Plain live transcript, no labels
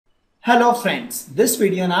Hello friends, this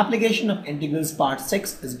video on application of integrals part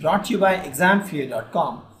 6 is brought to you by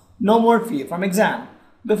examfear.com. No more fear from exam.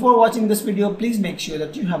 Before watching this video, please make sure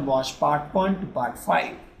that you have watched part 1 to part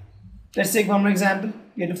 5. Let's take one more example.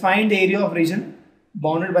 We have to find the area of region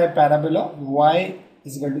bounded by parabola y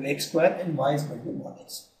is equal to x square and y is equal to mod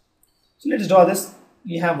x. So let's draw this.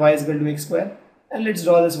 We have y is equal to x square and let's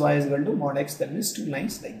draw this y is equal to mod x, that means two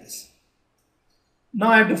lines like this. Now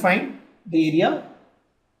I have to find the area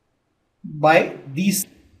by these.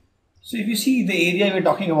 So if you see, the area we're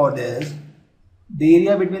talking about is the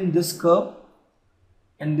area between this curve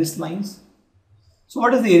and this lines. So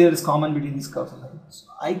what is the area that is common between these curves and lines? So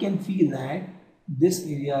I can feel that this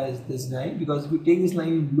area is this guy, because if we take this line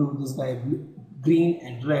in blue, this guy blue, green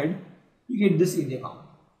and red, you get this area common.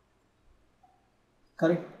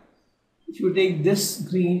 Correct? If you take this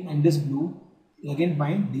green and this blue, you again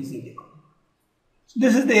find this area common. So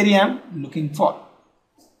this is the area I'm looking for.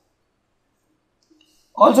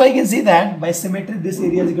 Also, I can say that by symmetry this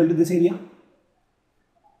area is equal to this area.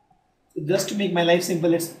 So just to make my life simple,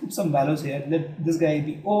 let's put some values here. Let this guy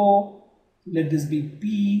be O, let this be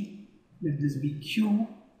P, let this be Q,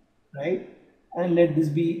 right? And let this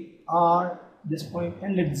be R, this point,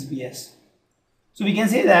 and let this be S. So we can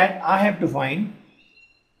say that I have to find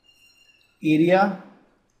area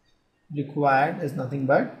required is nothing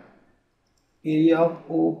but area of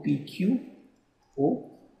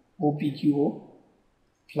OPQO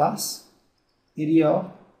plus area of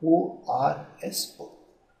ORSO.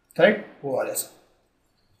 Correct? ORSO.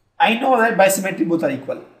 I know that by symmetry both are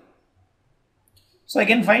equal. So I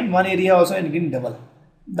can find one area also and again double.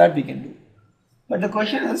 That we can do. But the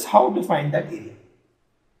question is how to find that area.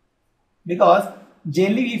 Because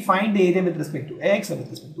generally we find the area with respect to x or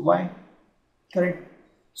with respect to y. Correct?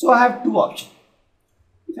 So I have two options.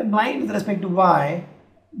 If I am blind with respect to y,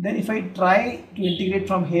 then if I try to integrate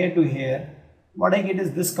from here to here, what I get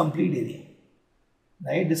is this complete area,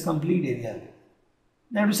 right? This complete area.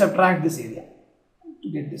 I have to subtract this area to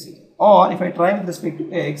get this area. Or if I try with respect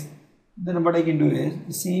to x, then what I can do is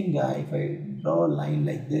the same guy. If I draw a line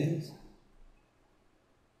like this,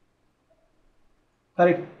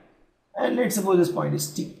 correct? And let's suppose this point is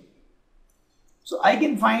t. So I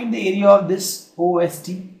can find the area of this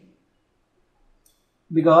OST,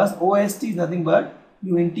 because OST is nothing but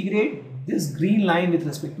you integrate this green line with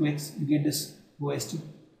respect to x, you get this OST.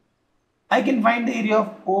 I can find the area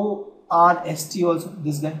of ORST also,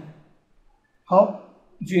 this guy. How?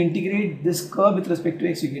 If you integrate this curve with respect to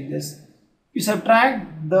x, you get this. If you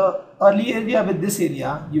subtract the early area with this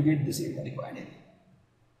area, you get this area, required area.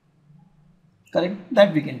 Correct?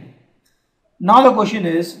 That we can do. Now the question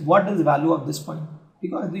is, what is the value of this point?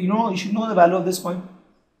 Because you should know the value of this point.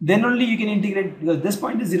 Then only you can integrate, because this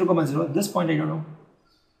point is 0, 0, this point I don't know.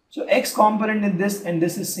 So x component in this and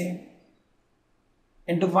this is same.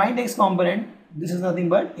 And to find x component, this is nothing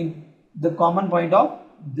but in the common point of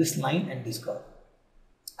this line and this curve.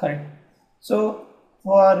 Correct? So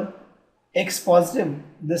for x positive,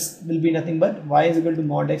 this will be nothing but y is equal to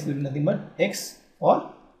mod x will be nothing but x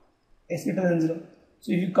or x greater than 0.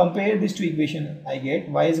 So if you compare these two equations, I get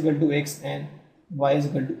y is equal to x and y is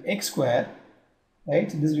equal to x square.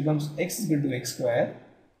 Right? So this becomes x is equal to x square,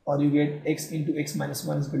 or you get x into x minus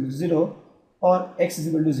 1 is equal to 0, or x is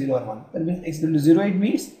equal to 0 or 1. That means x is equal to 0, it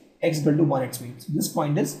means x is equal to 1, it means. So this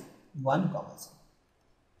point is 1 comma some.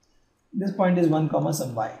 This point is 1 comma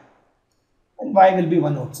some y. And y will be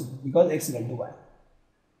 1 also, because x is equal to y.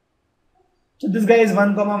 So this guy is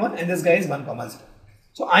 1 comma 1 and this guy is 1 comma 0.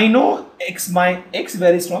 So I know my x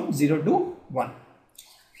varies from 0 to 1.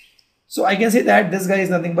 So I can say that this guy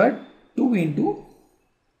is nothing but 2 into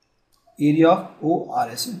area of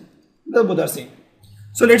ORSO. The both are same.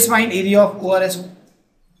 So let's find area of ORSO.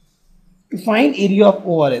 To find area of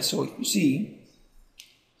ORSO, you see,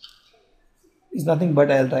 is nothing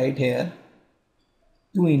but I'll write here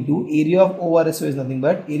 2 into area of ORSO is nothing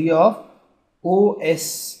but area of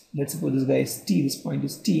OS. Let's suppose this guy is T, this point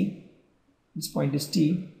is T, this point is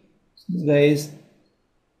T. So this guy is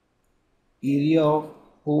area of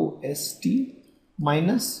OST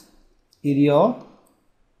minus area of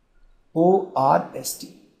ORST.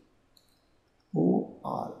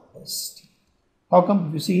 ORST. How come?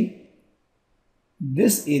 If you see,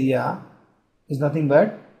 this area is nothing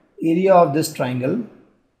but area of this triangle,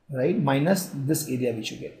 right, minus this area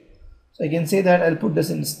which you get. So I can say that I'll put this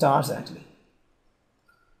in stars actually.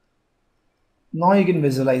 Now you can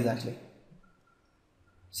visualize actually.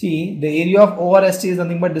 See, the area of ORST is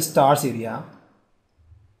nothing but the stars area,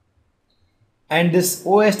 and this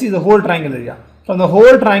OST is the whole triangle area. From the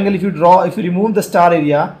whole triangle, if you remove the star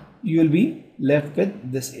area, you will be left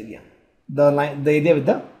with this area, the area with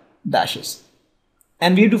the dashes.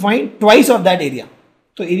 And we have to find twice of that area.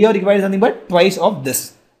 So area required is nothing but twice of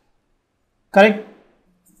this. Correct?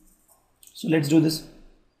 So let's do this.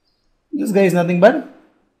 This guy is nothing but,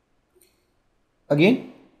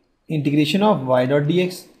 again, integration of y dot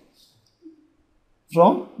dx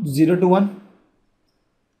from 0 to 1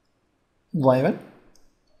 y1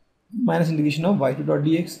 minus integration of y2 dot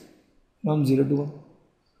dx from 0 to 1.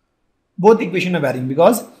 Both equations are varying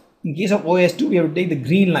because in case of OS2 we have to take the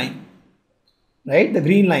green line, right? The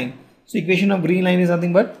green line. So equation of green line is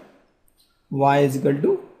nothing but y is equal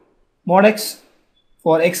to mod x.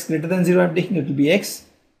 For x greater than 0 I am taking it to be x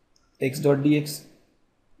dot dx,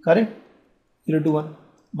 correct? 0 to 1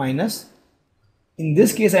 minus, in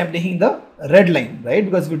this case I am taking the red line, right?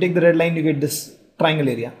 Because if you take the red line you get this triangle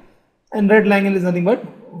area, and red triangle is nothing but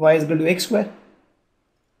y is equal to x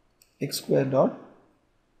square dot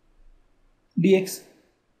dx.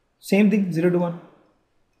 Same thing, 0 to 1.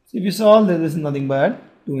 So if you solve this, this is nothing but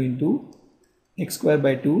 2 into x square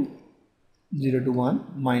by 2, 0 to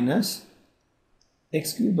 1 minus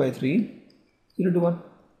x cube by 3, 0 to 1.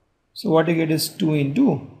 So what you get is 2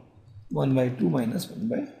 into 1 by 2 minus 1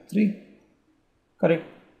 by 3. Correct?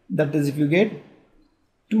 That is, if you get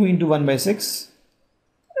 2 into 1 by 6,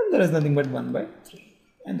 and there is nothing but 1 by 3.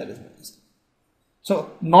 And that is my answer.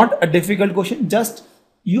 So not a difficult question, just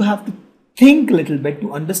you have to think a little bit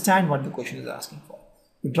to understand what the question is asking for.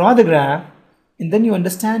 You draw the graph and then you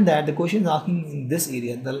understand that the question is asking in this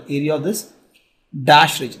area, the area of this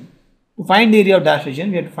dash region. To find the area of dash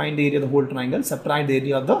region, we have to find the area of the whole triangle, subtract the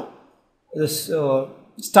area of the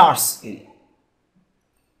stars area.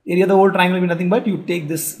 Area of the whole triangle will be nothing but you take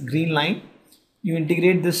this green line, you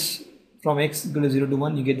integrate this from x equal to 0 to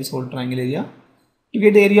 1, you get this whole triangle area. To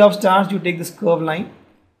get the area of stars, you take this curved line,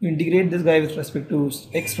 you integrate this guy with respect to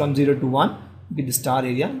x from 0 to 1, you get the star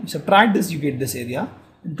area. You subtract this, you get this area.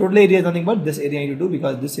 And total area is nothing but this area into 2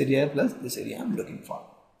 because this area plus this area I am looking for.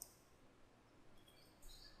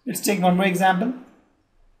 Let's take one more example.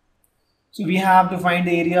 So we have to find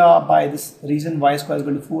the area by this region y square is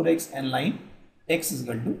equal to 4x and line x is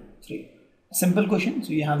equal to 3. A simple question.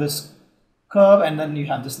 So you have this curve and then you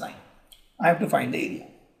have this line. I have to find the area.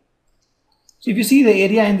 So if you see the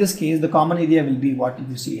area in this case, the common area will be what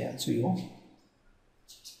you see here. So you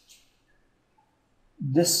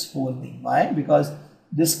this whole thing. Why? Because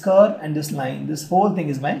this curve and this line, this whole thing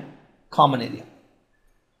is my common area.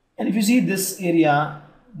 And if you see this area,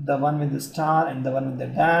 the one with the star and the one with the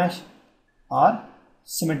dash are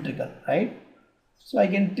symmetrical, right? So I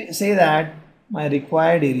can say that my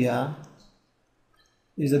required area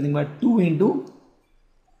is nothing but 2 into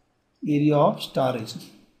area of star region.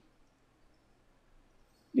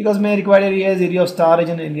 Because my required area is area of star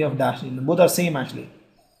region and area of dash region. Both are same actually.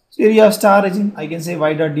 So area of star region, I can say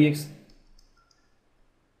y dot dx.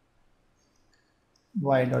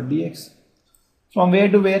 Y dot dx. From where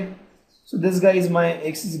to where? So this guy is my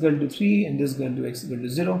x is equal to 3 and this is equal to x is equal to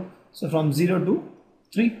 0. So from 0 to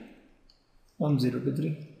 3. From 0 to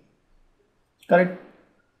 3. Correct?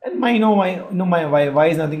 And my y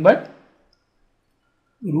is nothing but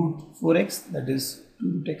root 4x, that is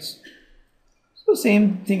 2 root x. So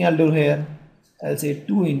same thing I'll do here. I'll say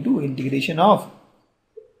 2 into integration of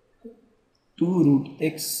 2 root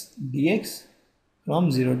x dx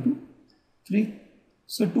from 0 to 3.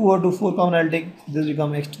 So 2 over 2, 4 common I'll take. This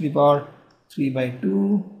become x to the power 3 by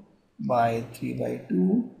 2 by 3 by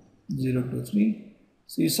 2, 0 to 3.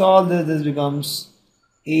 So you solve this, this becomes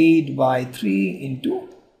 8 by 3 into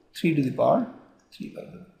 3 to the power 3 by 2.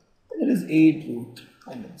 And that is 8 root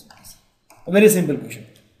 3. And that's a very simple question.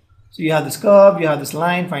 So you have this curve, you have this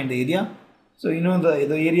line, find the area. So you know the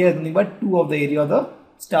area is nothing but 2 of the area of the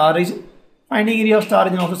star region. Finding area of star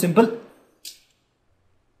region also simple.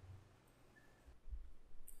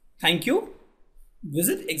 Thank you.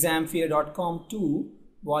 Visit examfear.com to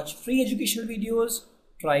watch free educational videos,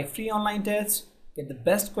 try free online tests, get the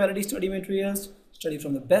best quality study materials, study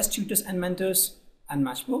from the best tutors and mentors, and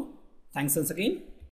much more. Thanks once again.